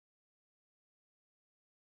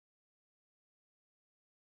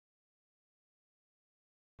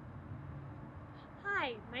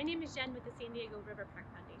Hi, my name is Jen with the San Diego River Park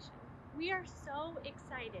Foundation. We are so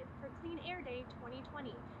excited for Clean Air Day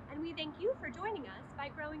 2020, and we thank you for joining us by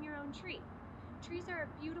growing your own tree. Trees are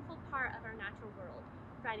a beautiful part of our natural world,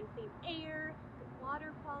 providing clean air, good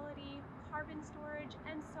water quality, carbon storage,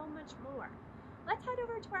 and so much more. Let's head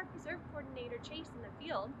over to our preserve coordinator Chase in the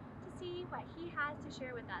field to see what he has to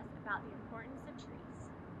share with us about the importance of trees.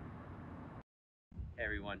 Hey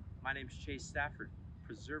everyone, my name is Chase Stafford,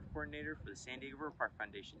 Preserve Coordinator for the San Diego River Park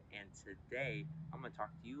Foundation, and today I'm going to talk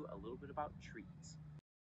to you a little bit about trees.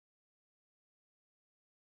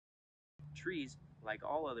 Trees, like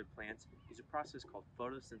all other plants, use a process called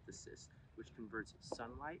photosynthesis, which converts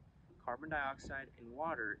sunlight, carbon dioxide, and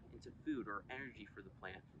water into food or energy for the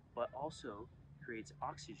plant, but also creates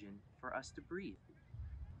oxygen for us to breathe.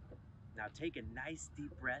 Now take a nice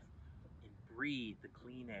deep breath and breathe the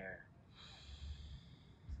clean air.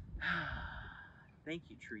 Thank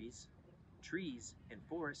you, trees. Trees and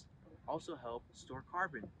forests also help store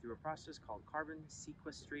carbon through a process called carbon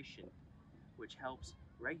sequestration, which helps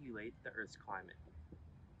regulate the Earth's climate.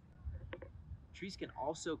 Trees can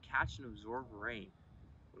also catch and absorb rain.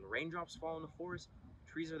 When raindrops fall in the forest,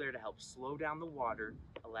 trees are there to help slow down the water,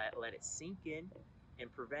 let it sink in,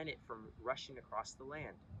 and prevent it from rushing across the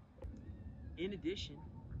land. In addition,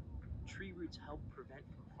 tree roots help prevent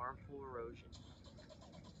from harmful erosion.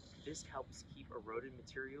 This helps keep eroded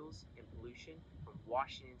materials and pollution from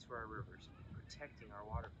washing into our rivers, protecting our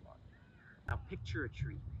water quality. Now picture a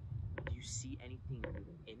tree. Do you see anything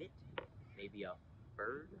in it? Maybe a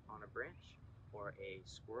bird on a branch or a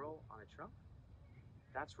squirrel on a trunk?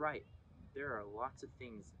 That's right. There are lots of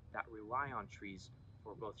things that rely on trees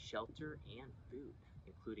for both shelter and food,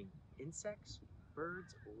 including insects,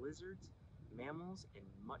 birds, lizards, mammals, and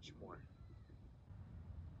much more.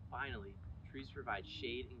 Finally, trees provide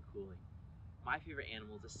shade and cooling. My favorite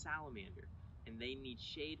animal is a salamander, and they need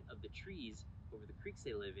shade of the trees over the creeks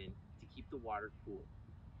they live in to keep the water cool.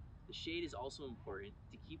 The shade is also important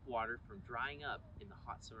to keep water from drying up in the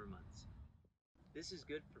hot summer months. This is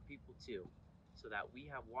good for people too, so that we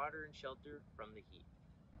have water and shelter from the heat.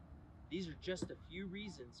 These are just a few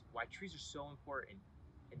reasons why trees are so important,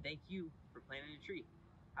 and thank you for planting a tree.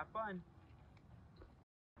 Have fun!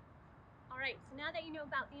 Alright, so now that you know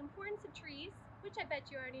about the importance of trees, which I bet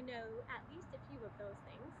you already know at least a few of those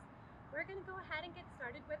things, we're going to go ahead and get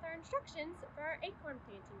started with our instructions for our acorn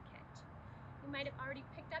planting kit. You might have already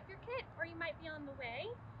picked up your kit, or you might be on the way,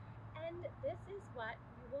 and this is what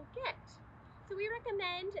you will get. So we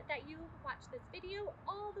recommend that you watch this video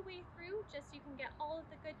all the way through just so you can get all of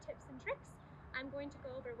the good tips and tricks. I'm going to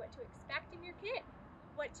go over what to expect in your kit,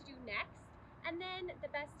 what to do next, and then the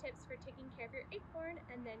best tips for taking care of your acorn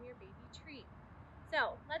and then your baby tree.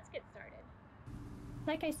 So let's get started.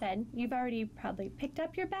 Like I said, you've already probably picked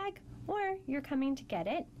up your bag or you're coming to get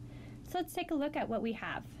it. So let's take a look at what we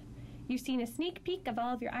have. You've seen a sneak peek of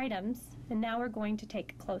all of your items, and now we're going to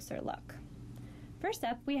take a closer look. First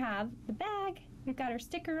up, we have the bag. We've got our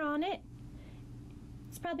sticker on it.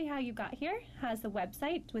 It's probably how you got here. It has the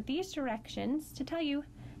website with these directions to tell you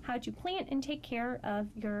how to plant and take care of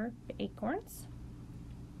your acorns.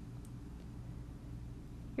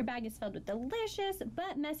 Your bag is filled with delicious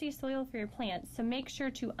but messy soil for your plants, so make sure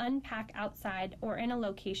to unpack outside or in a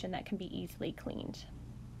location that can be easily cleaned.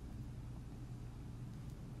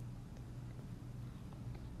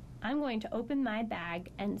 I'm going to open my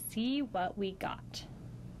bag and see what we got.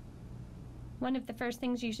 One of the first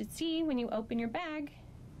things you should see when you open your bag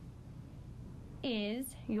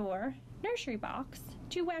is your nursery box,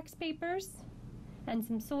 2 wax papers, and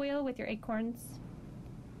some soil with your acorns.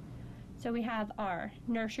 So we have our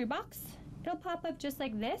nursery box. It'll pop up just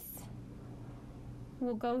like this.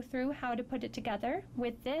 We'll go through how to put it together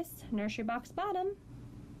with this nursery box bottom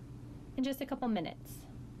in just a couple minutes.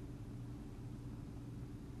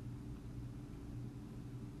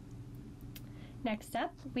 Next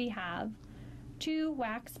up, we have 2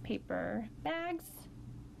 wax paper bags.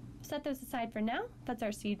 Set those aside for now. That's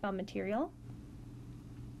our seed bomb material.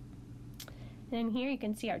 And in here you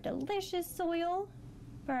can see our delicious soil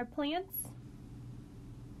for our plants.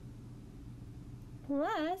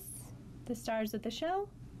 Plus, the stars of the show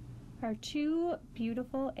are 2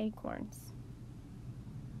 beautiful acorns.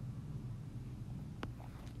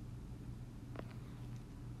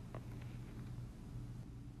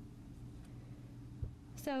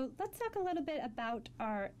 So let's talk a little bit about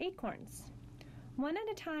our acorns. One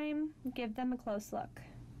at a time, give them a close look.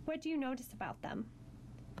 What do you notice about them?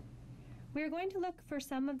 We are going to look for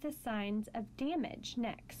some of the signs of damage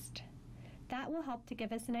next. That will help to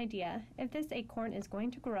give us an idea if this acorn is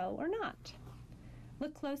going to grow or not.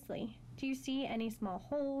 Look closely. Do you see any small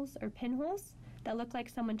holes or pinholes? that look like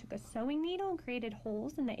someone took a sewing needle and created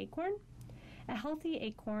holes in the acorn? A healthy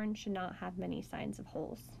acorn should not have many signs of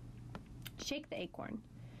holes. Shake the acorn.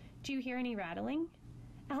 Do you hear any rattling?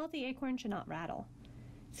 A healthy acorn should not rattle.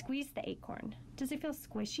 Squeeze the acorn. Does it feel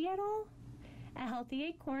squishy at all? A healthy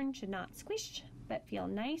acorn should not squish, but feel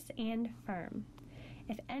nice and firm.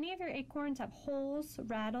 If any of your acorns have holes,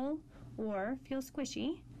 rattle, or feel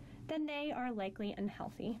squishy, then they are likely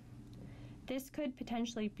unhealthy. This could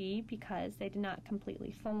potentially be because they did not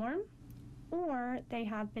completely form, or they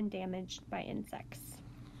have been damaged by insects.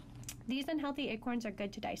 These unhealthy acorns are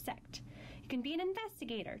good to dissect. You can be an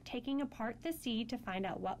investigator, taking apart the seed to find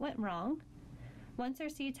out what went wrong. Once our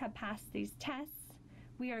seeds have passed these tests,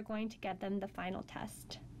 we are going to give them the final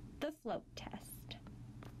test, the float test.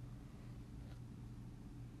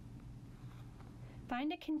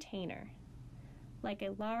 Find a container, like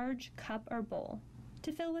a large cup or bowl,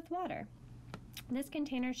 to fill with water. This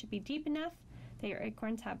container should be deep enough that your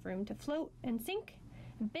acorns have room to float and sink,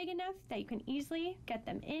 and big enough that you can easily get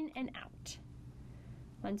them in and out.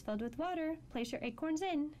 Once filled with water, place your acorns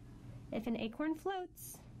in. If an acorn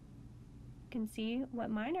floats, you can see what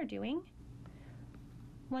mine are doing.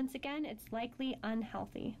 Once again, it's likely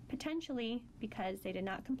unhealthy, potentially because they did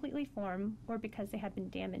not completely form or because they have been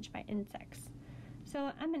damaged by insects.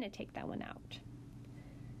 So I'm going to take that one out.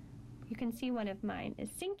 You can see one of mine is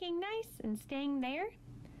sinking nice and staying there,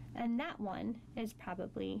 and that one is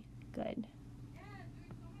probably good.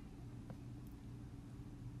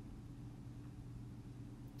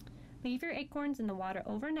 Leave your acorns in the water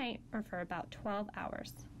overnight or for about 12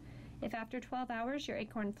 hours. If after 12 hours your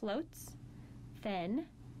acorn floats, then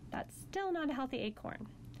that's still not a healthy acorn.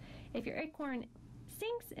 If your acorn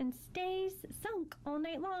sinks and stays sunk all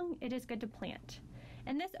night long, it is good to plant.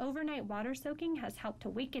 And this overnight water soaking has helped to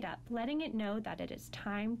wake it up, letting it know that it is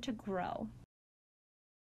time to grow.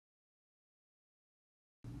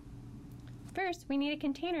 First, we need a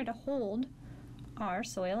container to hold our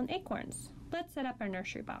soil and acorns. Let's set up our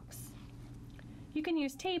nursery box. You can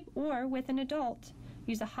use tape or, with an adult,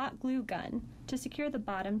 use a hot glue gun to secure the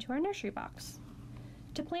bottom to our nursery box.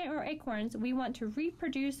 To plant our acorns, we want to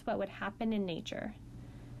reproduce what would happen in nature.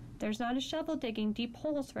 There's not a shovel digging deep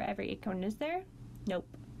holes for every acorn, is there? Nope.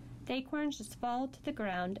 The acorns just fall to the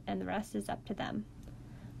ground and the rest is up to them.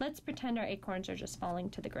 Let's pretend our acorns are just falling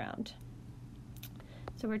to the ground.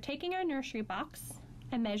 So we're taking our nursery box.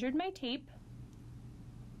 I measured my tape.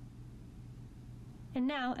 And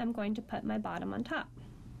now I'm going to put my bottom on top.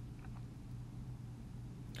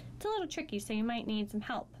 It's a little tricky, so you might need some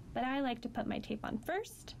help, but I like to put my tape on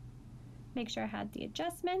first, make sure I had the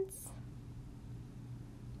adjustments,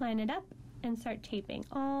 line it up, and start taping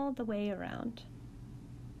all the way around.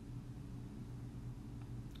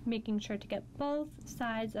 Making sure to get both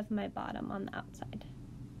sides of my bottom on the outside.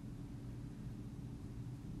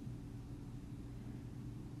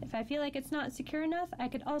 If I feel like it's not secure enough, I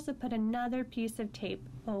could also put another piece of tape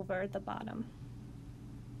over the bottom.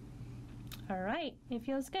 All right, it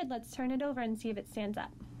feels good. Let's turn it over and see if it stands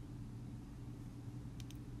up.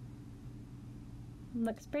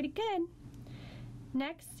 Looks pretty good.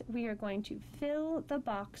 Next, we are going to fill the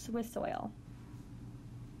box with soil.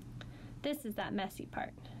 This is that messy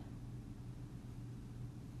part.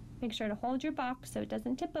 Make sure to hold your box so it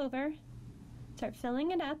doesn't tip over. Start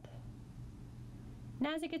filling it up. And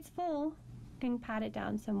as it gets full, you can pat it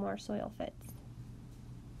down so more soil fits.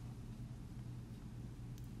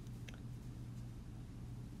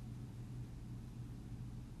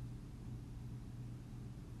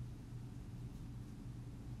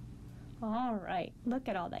 All right, look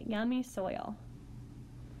at all that yummy soil.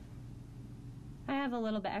 I have a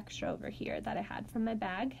little bit extra over here that I had from my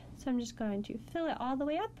bag, so I'm just going to fill it all the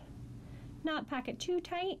way up, not pack it too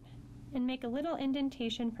tight, and make a little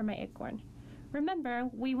indentation for my acorn. Remember,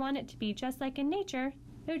 we want it to be just like in nature.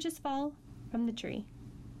 It would just fall from the tree.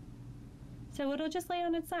 So it'll just lay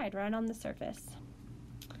on its side right on the surface.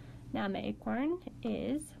 Now my acorn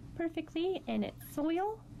is perfectly in its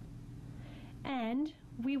soil, and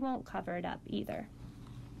we won't cover it up either.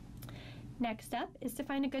 Next up is to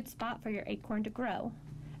find a good spot for your acorn to grow.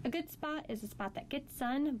 A good spot is a spot that gets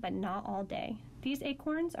sun, but not all day. These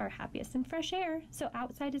acorns are happiest in fresh air, so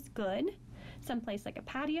outside is good. Someplace like a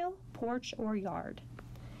patio, porch, or yard.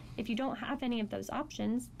 If you don't have any of those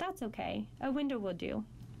options, that's okay. A window will do.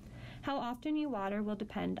 How often you water will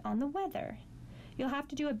depend on the weather. You'll have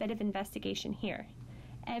to do a bit of investigation here.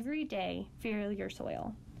 Every day, feel your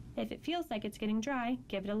soil. If it feels like it's getting dry,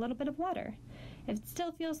 give it a little bit of water. If it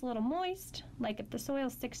still feels a little moist, like if the soil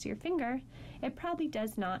sticks to your finger, it probably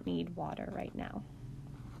does not need water right now.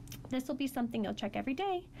 This will be something you'll check every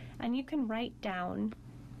day, and you can write down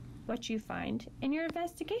what you find in your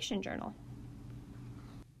investigation journal.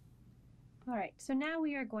 Alright, so now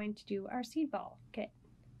we are going to do our seed ball kit.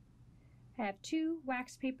 I have 2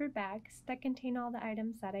 wax paper bags that contain all the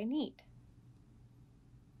items that I need.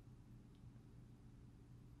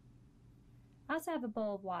 I also have a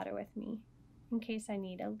bowl of water with me in case I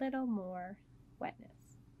need a little more wetness.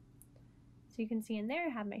 So you can see in there I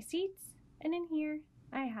have my seeds, and in here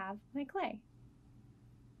I have my clay.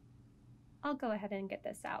 I'll go ahead and get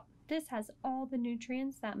this out. This has all the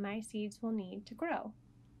nutrients that my seeds will need to grow.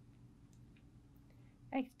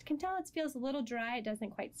 I can tell it feels a little dry, it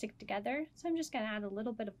doesn't quite stick together, so I'm just going to add a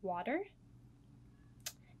little bit of water.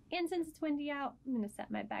 And since it's windy out, I'm going to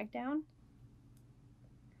set my bag down.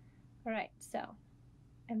 Alright, so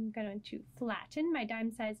I'm going to flatten my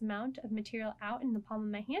dime-sized amount of material out in the palm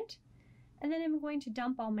of my hand, and then I'm going to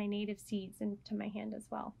dump all my native seeds into my hand as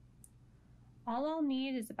well. All I'll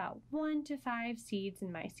need is about 1 to 5 seeds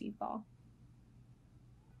in my seed ball.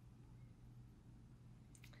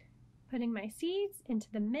 Putting my seeds into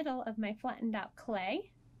the middle of my flattened out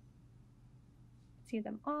clay. See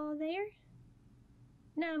them all there?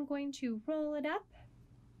 Now I'm going to roll it up,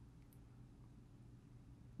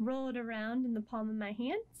 roll it around in the palm of my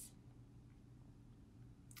hands,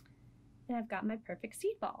 and I've got my perfect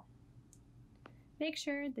seed ball. Make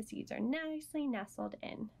sure the seeds are nicely nestled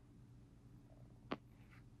in.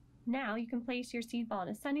 Now you can place your seed ball in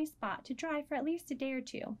a sunny spot to dry for at least a day or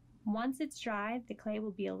 2. Once it's dry, the clay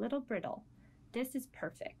will be a little brittle. This is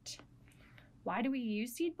perfect. Why do we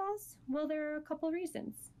use seed balls? Well, there are a couple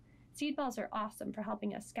reasons. Seed balls are awesome for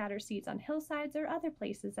helping us scatter seeds on hillsides or other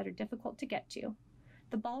places that are difficult to get to.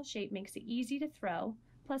 The ball shape makes it easy to throw,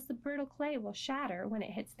 plus the brittle clay will shatter when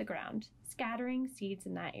it hits the ground, scattering seeds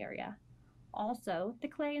in that area. Also, the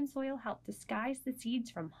clay and soil help disguise the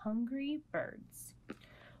seeds from hungry birds.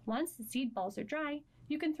 Once the seed balls are dry,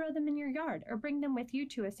 you can throw them in your yard or bring them with you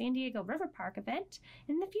to a San Diego River Park event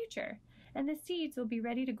in the future, and the seeds will be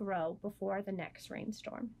ready to grow before the next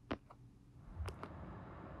rainstorm.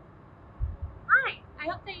 Hi, I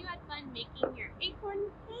hope that you had fun making your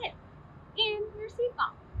acorn kit and your seed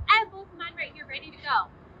ball. I have both of mine right here ready to go.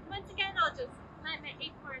 Once again, I'll just let my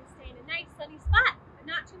acorn stay in a nice sunny spot, but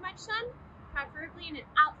not too much sun, preferably in an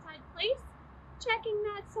outside place. Checking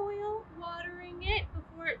that soil, watering it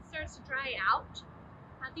before it starts to dry out.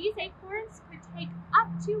 Now these acorns could take up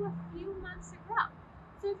to a few months to grow.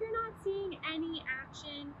 So if you're not seeing any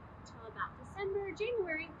action until about December or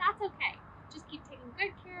January, that's okay. Just keep taking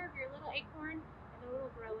good care of your little acorn and it will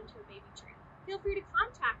grow into a baby tree. Feel free to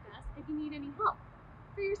contact us if you need any help.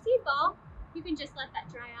 For your seed ball, you can just let that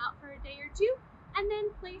dry out for a day or 2 and then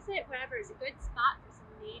place it wherever is a good spot for some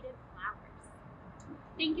native flowers.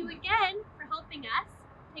 Thank you again for helping us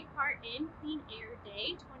take part in Clean Air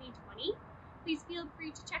Day 2020. Please feel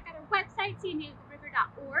free to check out our website,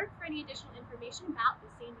 sandiegoriver.org, for any additional information about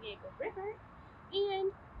the San Diego River.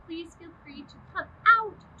 And please feel free to come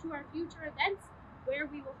out to our future events where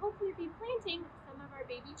we will hopefully be planting some of our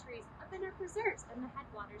baby trees up in our preserves and the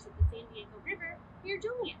headwaters of the San Diego River near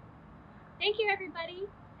Julian. Thank you, everybody,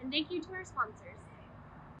 and thank you to our sponsors.